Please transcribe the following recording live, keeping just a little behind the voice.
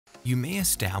You may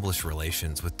establish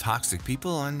relations with toxic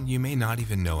people and you may not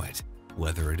even know it,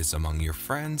 whether it is among your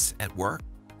friends, at work,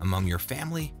 among your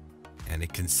family, and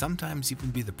it can sometimes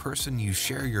even be the person you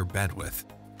share your bed with.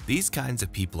 These kinds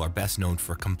of people are best known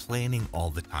for complaining all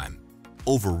the time,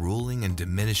 overruling and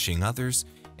diminishing others,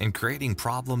 and creating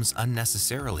problems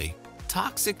unnecessarily.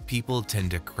 Toxic people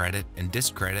tend to credit and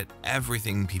discredit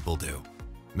everything people do,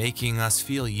 making us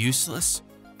feel useless,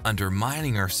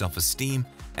 undermining our self-esteem,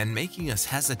 and making us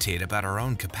hesitate about our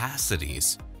own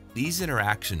capacities. These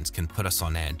interactions can put us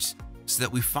on edge, so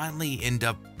that we finally end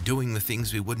up doing the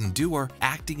things we wouldn't do or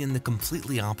acting in the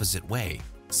completely opposite way,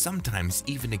 sometimes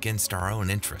even against our own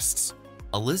interests.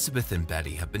 Elizabeth and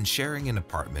Betty have been sharing an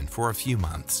apartment for a few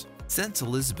months. Since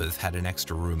Elizabeth had an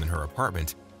extra room in her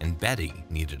apartment and Betty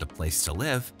needed a place to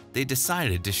live, they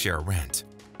decided to share rent.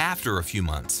 After a few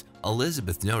months,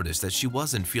 Elizabeth noticed that she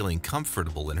wasn't feeling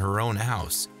comfortable in her own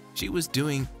house. She was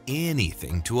doing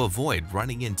anything to avoid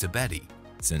running into Betty,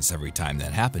 since every time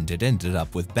that happened it ended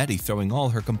up with Betty throwing all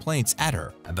her complaints at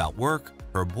her about work,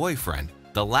 her boyfriend,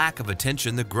 the lack of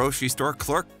attention the grocery store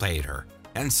clerk paid her,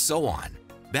 and so on.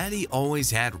 Betty always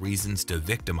had reasons to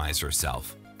victimize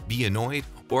herself, be annoyed,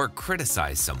 or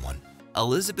criticize someone.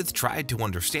 Elizabeth tried to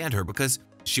understand her because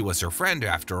she was her friend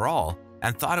after all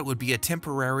and thought it would be a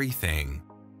temporary thing.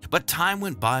 But time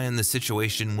went by and the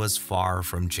situation was far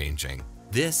from changing.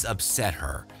 This upset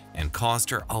her and caused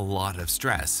her a lot of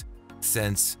stress,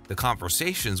 since the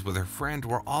conversations with her friend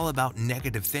were all about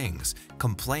negative things,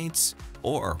 complaints,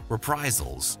 or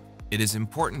reprisals. It is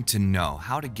important to know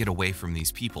how to get away from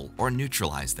these people or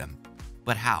neutralize them.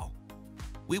 But how?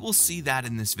 We will see that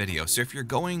in this video, so if you're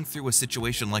going through a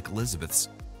situation like Elizabeth's,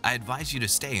 I advise you to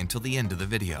stay until the end of the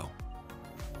video.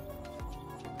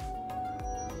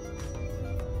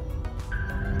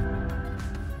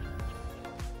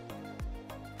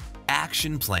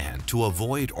 Action plan to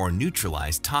avoid or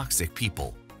neutralize toxic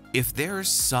people. If there's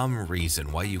some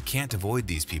reason why you can't avoid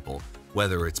these people,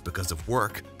 whether it's because of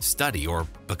work, study, or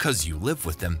because you live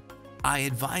with them, I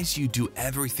advise you do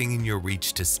everything in your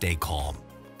reach to stay calm.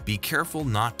 Be careful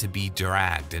not to be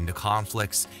dragged into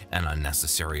conflicts and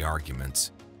unnecessary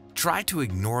arguments. Try to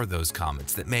ignore those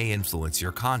comments that may influence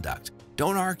your conduct.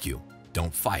 Don't argue,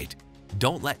 don't fight,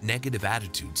 don't let negative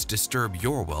attitudes disturb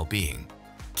your well-being.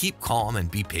 Keep calm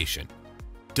and be patient.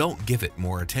 Don't give it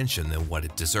more attention than what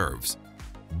it deserves.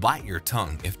 Bite your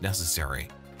tongue if necessary.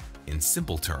 In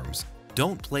simple terms,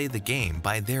 don't play the game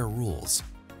by their rules.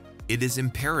 It is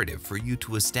imperative for you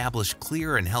to establish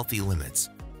clear and healthy limits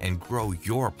and grow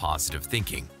your positive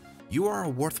thinking. You are a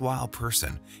worthwhile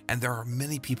person, and there are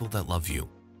many people that love you.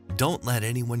 Don't let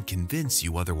anyone convince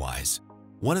you otherwise.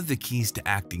 One of the keys to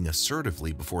acting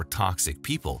assertively before toxic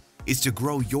people is to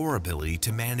grow your ability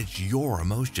to manage your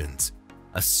emotions,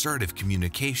 assertive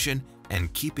communication,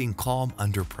 and keeping calm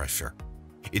under pressure.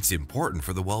 It's important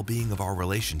for the well-being of our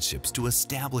relationships to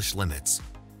establish limits,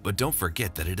 but don't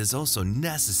forget that it is also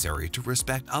necessary to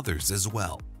respect others as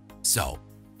well. So,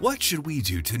 what should we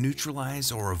do to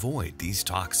neutralize or avoid these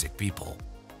toxic people?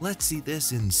 Let's see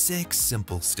this in 6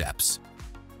 simple steps.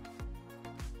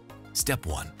 Step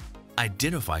 1.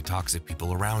 Identify toxic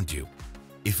people around you.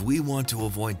 If we want to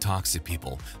avoid toxic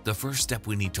people, the first step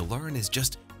we need to learn is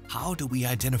just how do we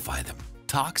identify them?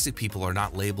 Toxic people are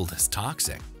not labeled as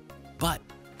toxic, but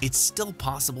it's still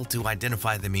possible to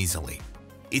identify them easily.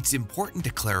 It's important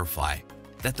to clarify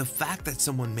that the fact that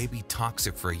someone may be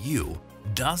toxic for you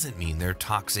doesn't mean they're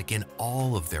toxic in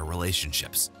all of their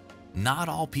relationships. Not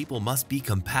all people must be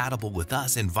compatible with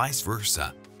us and vice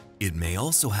versa. It may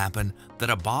also happen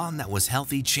that a bond that was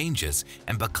healthy changes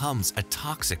and becomes a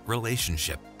toxic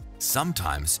relationship.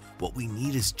 Sometimes what we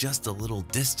need is just a little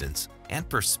distance and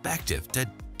perspective to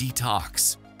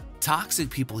detox. Toxic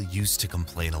people used to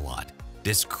complain a lot,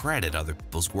 discredit other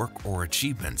people's work or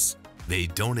achievements. They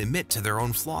don't admit to their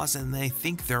own flaws and they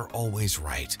think they're always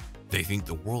right. They think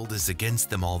the world is against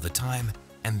them all the time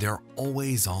and they're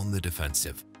always on the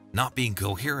defensive, not being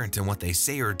coherent in what they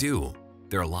say or do.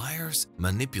 They're liars,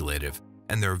 manipulative,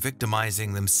 and they're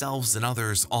victimizing themselves and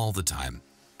others all the time.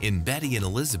 In Betty and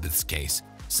Elizabeth's case,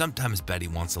 sometimes Betty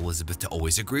wants Elizabeth to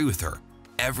always agree with her.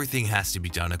 Everything has to be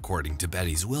done according to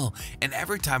Betty's will, and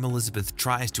every time Elizabeth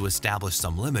tries to establish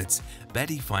some limits,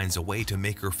 Betty finds a way to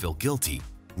make her feel guilty.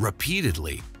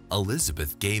 Repeatedly,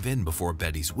 Elizabeth gave in before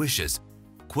Betty's wishes,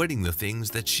 quitting the things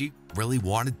that she really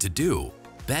wanted to do.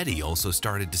 Betty also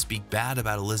started to speak bad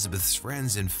about Elizabeth's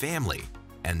friends and family,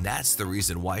 and that's the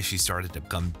reason why she started to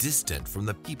become distant from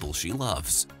the people she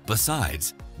loves.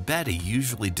 Besides, Betty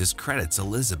usually discredits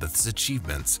Elizabeth's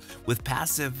achievements with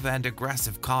passive and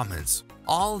aggressive comments.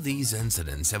 All these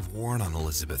incidents have worn on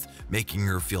Elizabeth, making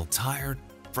her feel tired,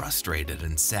 frustrated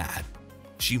and sad.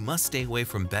 She must stay away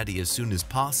from Betty as soon as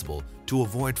possible to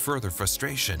avoid further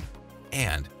frustration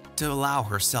and to allow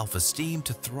her self-esteem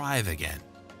to thrive again.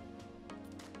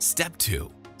 Step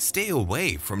 2. Stay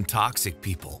away from toxic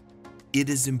people. It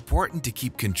is important to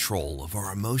keep control of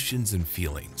our emotions and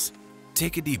feelings.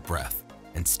 Take a deep breath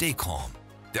and stay calm.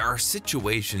 There are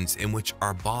situations in which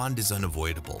our bond is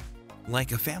unavoidable,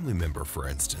 like a family member, for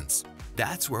instance.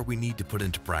 That's where we need to put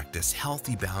into practice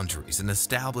healthy boundaries and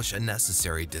establish a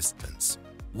necessary distance.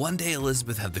 One day,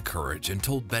 Elizabeth had the courage and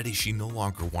told Betty she no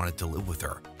longer wanted to live with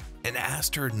her and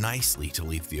asked her nicely to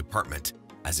leave the apartment.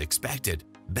 As expected,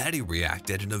 Betty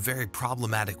reacted in a very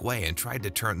problematic way and tried to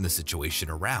turn the situation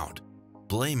around,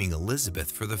 blaming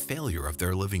Elizabeth for the failure of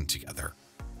their living together.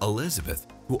 Elizabeth,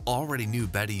 who already knew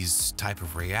Betty's type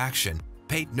of reaction,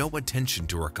 paid no attention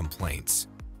to her complaints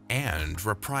and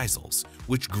reprisals,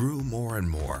 which grew more and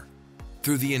more.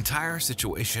 Through the entire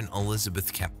situation,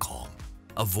 Elizabeth kept calm,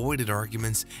 avoided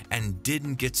arguments, and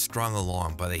didn't get strung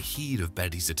along by the heat of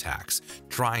Betty's attacks,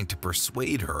 trying to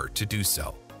persuade her to do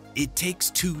so. It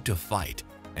takes two to fight,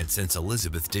 and since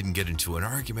Elizabeth didn't get into an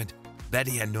argument,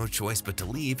 Betty had no choice but to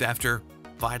leave after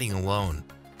fighting alone.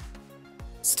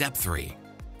 Step 3.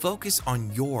 Focus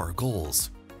on your goals.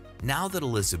 Now that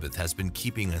Elizabeth has been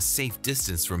keeping a safe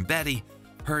distance from Betty,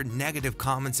 her negative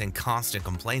comments and constant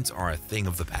complaints are a thing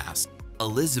of the past.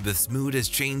 Elizabeth's mood has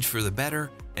changed for the better,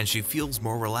 and she feels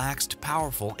more relaxed,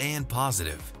 powerful, and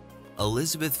positive.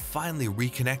 Elizabeth finally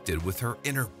reconnected with her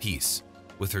inner peace,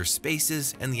 with her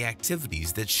spaces and the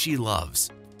activities that she loves.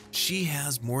 She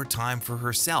has more time for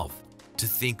herself, to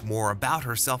think more about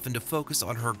herself and to focus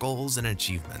on her goals and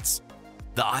achievements.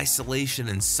 The isolation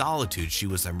and solitude she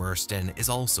was immersed in is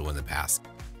also in the past,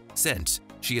 since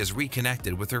she has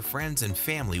reconnected with her friends and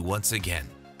family once again.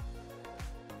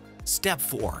 Step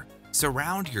 4.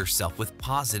 Surround yourself with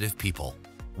positive people.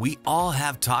 We all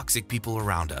have toxic people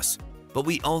around us, but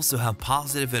we also have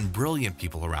positive and brilliant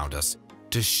people around us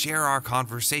to share our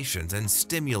conversations and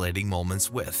stimulating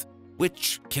moments with,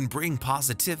 which can bring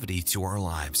positivity to our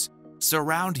lives.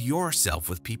 Surround yourself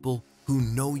with people who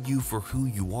know you for who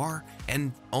you are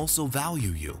and also value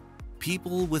you.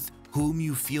 People with whom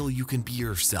you feel you can be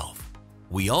yourself.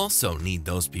 We also need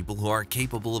those people who are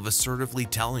capable of assertively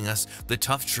telling us the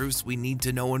tough truths we need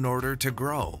to know in order to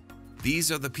grow.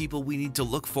 These are the people we need to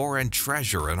look for and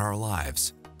treasure in our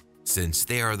lives, since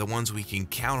they are the ones we can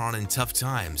count on in tough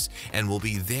times and will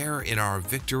be there in our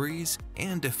victories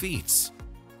and defeats.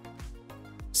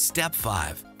 Step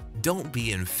 5. Don't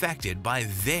be infected by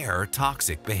their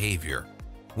toxic behavior.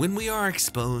 When we are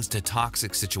exposed to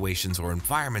toxic situations or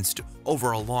environments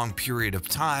over a long period of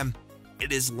time,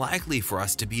 it is likely for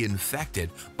us to be infected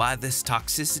by this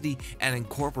toxicity and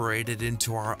incorporate it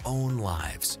into our own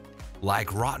lives.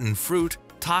 Like rotten fruit,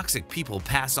 toxic people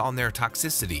pass on their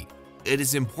toxicity. It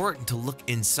is important to look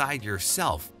inside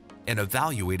yourself and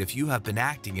evaluate if you have been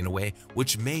acting in a way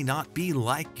which may not be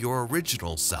like your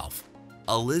original self.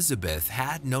 Elizabeth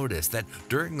had noticed that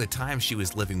during the time she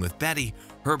was living with Betty,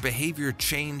 her behavior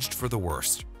changed for the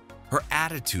worst. Her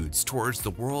attitudes towards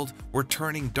the world were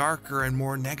turning darker and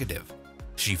more negative.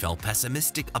 She felt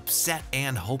pessimistic, upset,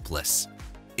 and hopeless.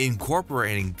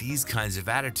 Incorporating these kinds of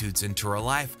attitudes into her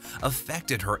life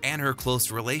affected her and her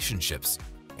close relationships,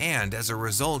 and as a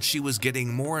result, she was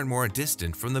getting more and more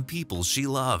distant from the people she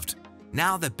loved.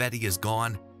 Now that Betty is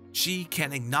gone, she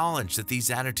can acknowledge that these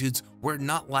attitudes were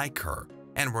not like her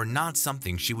and were not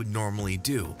something she would normally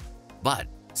do. But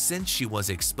since she was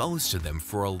exposed to them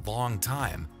for a long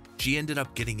time, she ended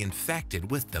up getting infected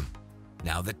with them.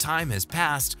 Now that time has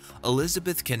passed,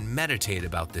 Elizabeth can meditate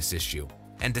about this issue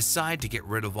and decide to get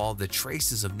rid of all the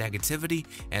traces of negativity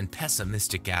and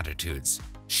pessimistic attitudes.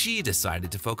 She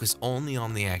decided to focus only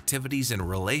on the activities and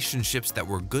relationships that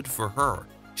were good for her.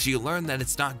 She learned that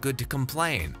it's not good to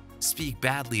complain, speak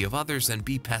badly of others, and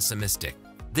be pessimistic.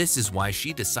 This is why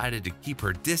she decided to keep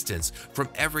her distance from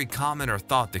every comment or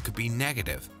thought that could be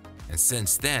negative. And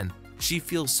since then, she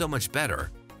feels so much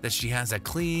better that she has a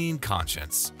clean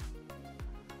conscience.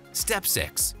 Step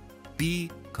 6.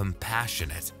 Be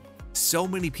compassionate. So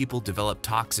many people develop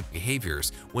toxic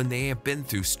behaviors when they have been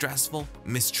through stressful,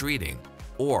 mistreating,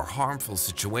 or harmful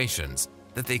situations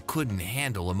that they couldn't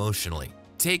handle emotionally.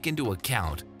 Take into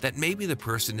account that maybe the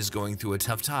person is going through a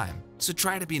tough time, so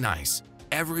try to be nice.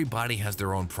 Everybody has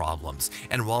their own problems,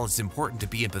 and while it's important to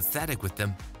be empathetic with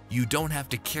them, you don't have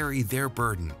to carry their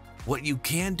burden. What you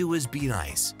can do is be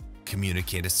nice,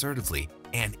 communicate assertively,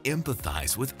 and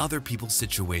empathize with other people's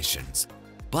situations,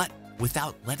 but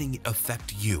without letting it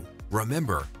affect you.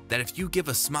 Remember that if you give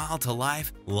a smile to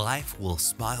life, life will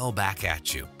smile back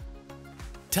at you.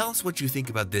 Tell us what you think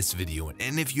about this video,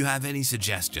 and if you have any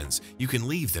suggestions, you can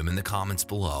leave them in the comments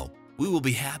below. We will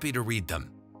be happy to read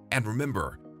them. And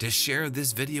remember to share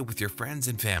this video with your friends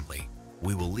and family.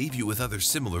 We will leave you with other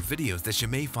similar videos that you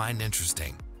may find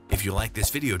interesting. If you like this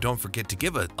video, don't forget to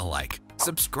give it a like,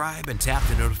 subscribe, and tap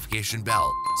the notification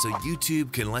bell so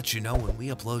YouTube can let you know when we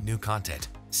upload new content.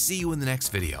 See you in the next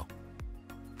video.